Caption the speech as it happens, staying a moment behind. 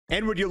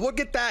And when you look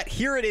at that,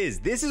 here it is.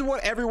 This is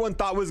what everyone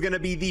thought was going to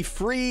be the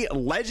free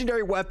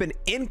legendary weapon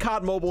in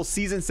COD Mobile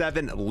Season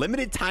 7,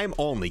 limited time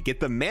only. Get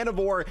the Man of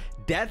War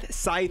Death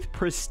Scythe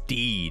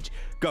Prestige.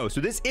 Go.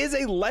 So this is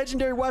a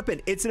legendary weapon.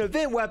 It's an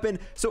event weapon.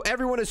 So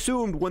everyone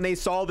assumed when they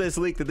saw this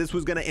leak that this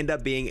was going to end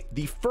up being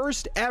the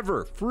first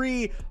ever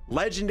free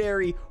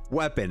legendary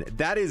weapon.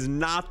 That is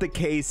not the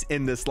case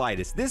in the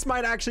slightest. This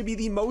might actually be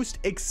the most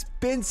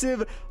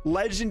expensive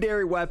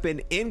legendary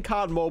weapon in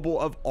COD Mobile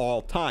of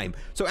all time.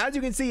 So as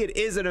you can see, it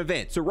is an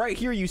event. So right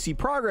here you see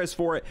progress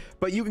for it,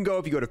 but you can go,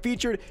 if you go to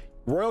featured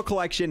Royal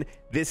Collection,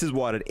 this is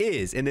what it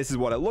is, and this is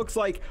what it looks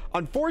like.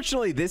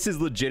 Unfortunately, this is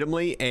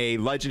legitimately a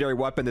legendary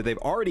weapon that they've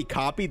already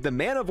copied. The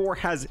Man of War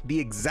has the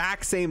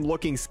exact same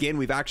looking skin.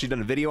 We've actually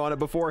done a video on it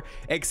before,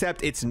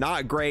 except it's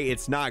not gray,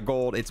 it's not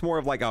gold, it's more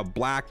of like a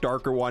black,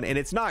 darker one, and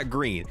it's not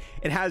green.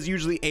 It has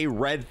usually a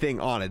red thing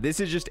on it. This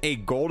is just a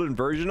golden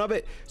version of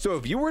it. So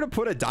if you were to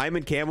put a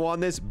diamond camo on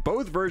this,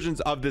 both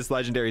versions of this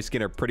legendary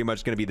skin are pretty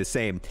much going to be the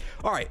same.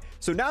 All right,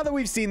 so now that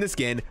we've seen the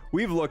skin,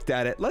 we've looked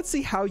at it, let's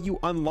see how you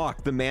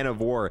unlock the Man of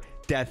War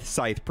Death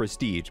Scythe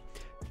Prestige.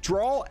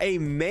 Draw a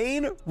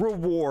main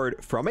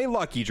reward from a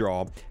lucky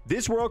draw.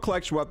 This Royal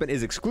Collection weapon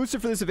is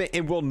exclusive for this event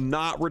and will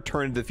not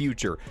return in the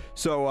future.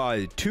 So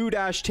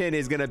 2-10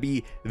 is going to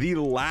be the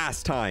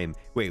last time.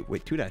 Wait,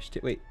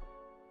 2-10, wait.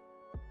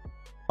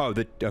 Oh,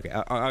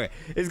 okay.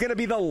 It's going to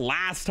be the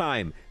last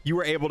time you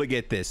were able to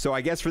get this. So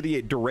I guess for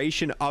the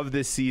duration of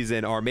this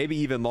season, or maybe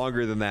even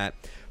longer than that.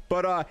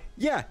 But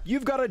yeah,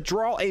 you've got to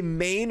draw a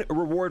main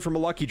reward from a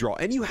lucky draw,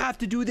 and you have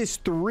to do this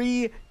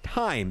 3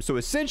 times. So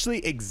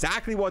essentially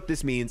exactly what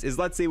this means is,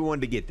 let's say we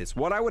wanted to get this.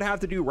 What I would have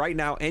to do right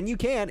now, and you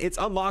can, it's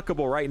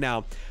unlockable right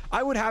now.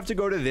 I would have to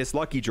go to this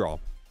lucky draw.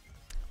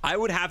 I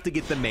would have to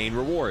get the main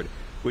reward,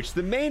 which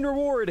the main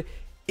reward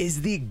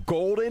is the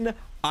golden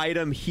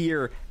item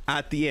here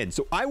at the end.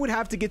 So I would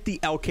have to get the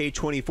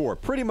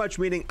LK24, pretty much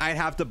meaning I'd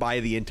have to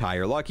buy the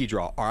entire lucky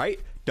draw. All right,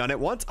 done it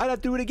once, I'd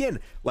have to do it again.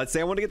 Let's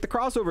say I want to get the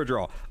crossover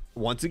draw.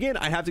 Once again,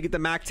 I have to get the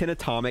Mach 10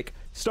 atomic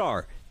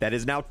star. That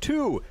is now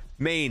 2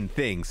 main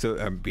things.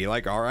 So be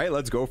like, all right,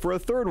 let's go for a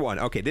third one.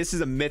 Okay, this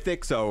is a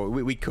mythic, so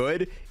we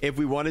could, if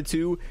we wanted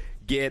to,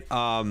 get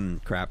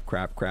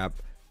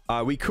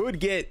we could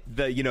get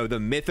the, you know, the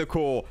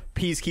mythical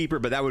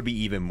peacekeeper, but that would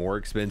be even more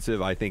expensive.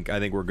 I think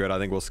we're good. I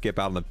think we'll skip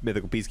out on the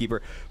mythical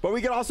peacekeeper, but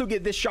we could also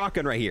get this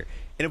shotgun right here.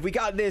 And if we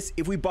got this,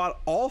 if we bought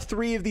all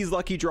 3 of these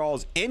lucky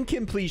draws in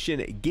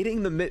completion,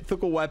 getting the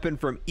mythical weapon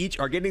from each,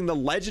 or getting the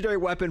legendary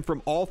weapon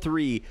from all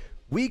 3,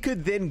 we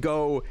could then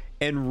go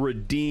and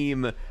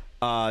redeem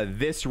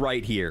this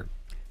right here,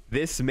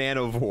 this Man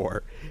of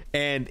War.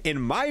 And in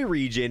my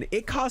region,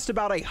 it cost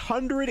about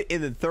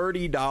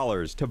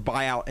 $130 to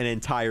buy out an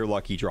entire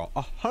lucky draw.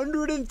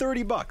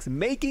 130 bucks,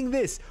 making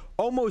this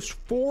almost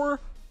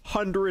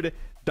 $400.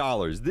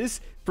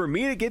 This, for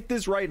me to get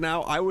this right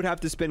now, I would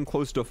have to spend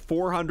close to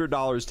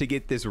 $400 to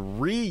get this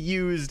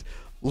reused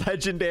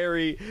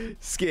legendary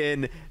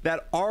skin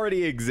that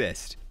already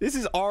exists. This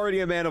is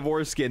already a Man of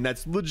War skin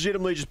that's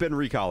legitimately just been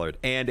recolored,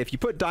 and if you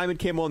put diamond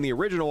camo on the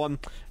original one,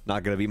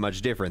 not going to be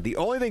much different. The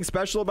only thing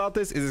special about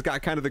this is it's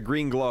got kind of the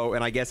green glow,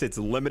 and I guess it's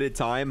limited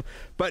time.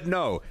 But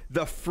no,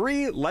 the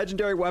free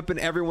legendary weapon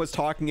everyone was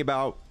talking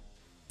about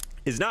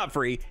is not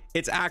free.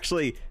 It's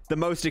actually the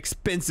most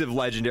expensive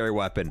legendary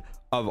weapon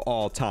of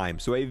all time.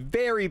 So a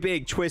very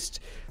big twist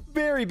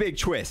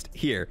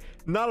here.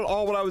 Not at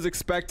all what I was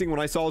expecting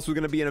when I saw this was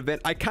going to be an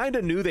event. I kind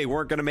of knew they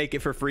weren't going to make it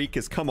for free,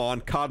 because come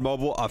on, COD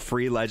Mobile, a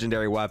free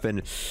legendary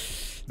weapon.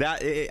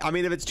 That, I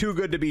mean, if it's too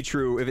good to be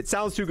true, if it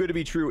sounds too good to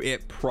be true,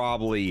 it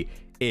probably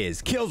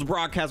is. Kills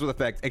broadcast with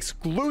effect,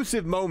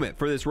 exclusive moment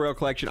for this Royal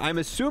Collection. I'm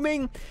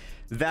assuming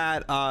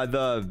that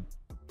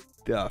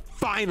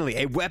finally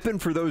a weapon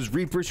for those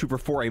Reapers who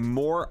prefer a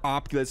more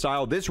opulent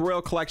style. This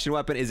Royal Collection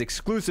weapon is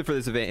exclusive for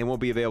this event and won't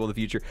be available in the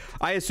future.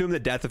 I assume the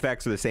death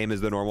effects are the same as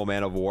the normal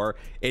Man of War.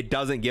 It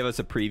doesn't give us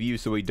a preview,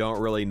 so we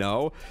don't really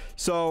know.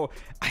 So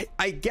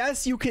I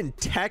guess you can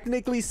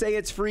technically say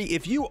it's free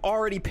if you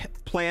already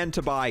plan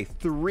to buy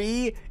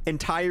 3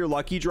 entire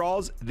lucky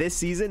draws this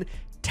season.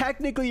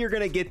 Technically, you're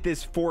going to get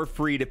this for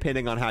free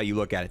depending on how you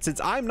look at it. Since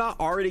I'm not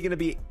already going to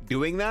be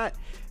doing that,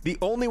 the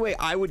only way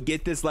I would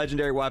get this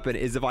legendary weapon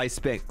is if I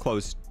spent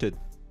close to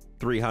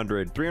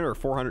 300 or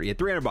 400. Yeah,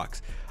 300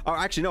 bucks. Oh,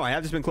 actually, no, I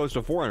have to spend close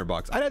to 400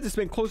 bucks. I'd have to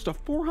spend close to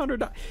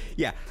 400.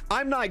 Yeah,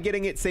 I'm not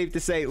getting it, safe to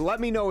say. Let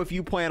me know if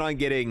you plan on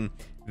getting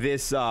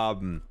this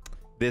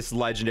this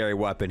legendary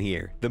weapon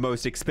here, the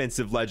most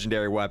expensive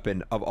legendary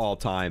weapon of all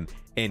time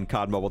in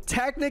COD Mobile.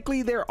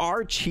 Technically, there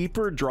are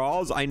cheaper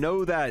draws. I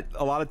know that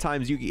a lot of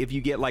times if you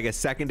get like a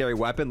secondary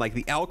weapon, like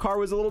the L-Car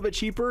was a little bit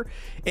cheaper,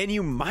 and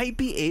you might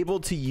be able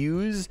to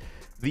use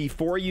the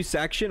For You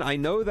section. I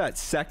know that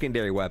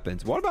secondary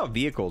weapons. What about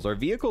vehicles? Are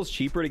vehicles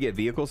cheaper to get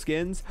vehicle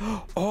skins?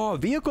 Oh,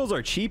 vehicles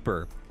are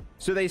cheaper.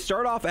 So they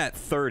start off at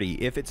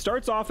 30. If it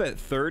starts off at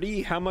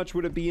 30, how much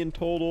would it be in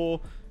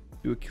total?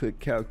 Do a quick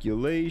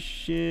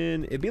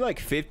calculation. It'd be like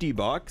 50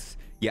 bucks.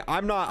 Yeah,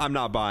 I'm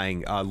not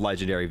buying a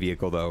legendary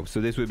vehicle though. So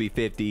this would be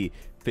 50,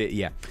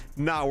 Yeah,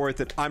 not worth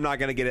it. I'm not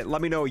gonna get it.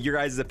 Let me know your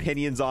guys'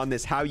 opinions on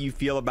this, how you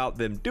feel about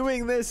them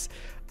doing this.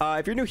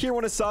 If you're new here,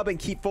 want to sub and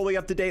keep fully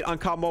up to date on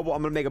COD Mobile,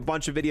 I'm gonna make a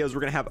bunch of videos. We're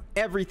gonna have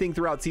everything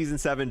throughout season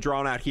 7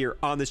 drawn out here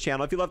on this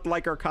channel. If you left a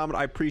like or a comment,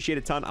 I appreciate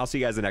it a ton. I'll see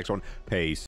you guys in the next one. Peace.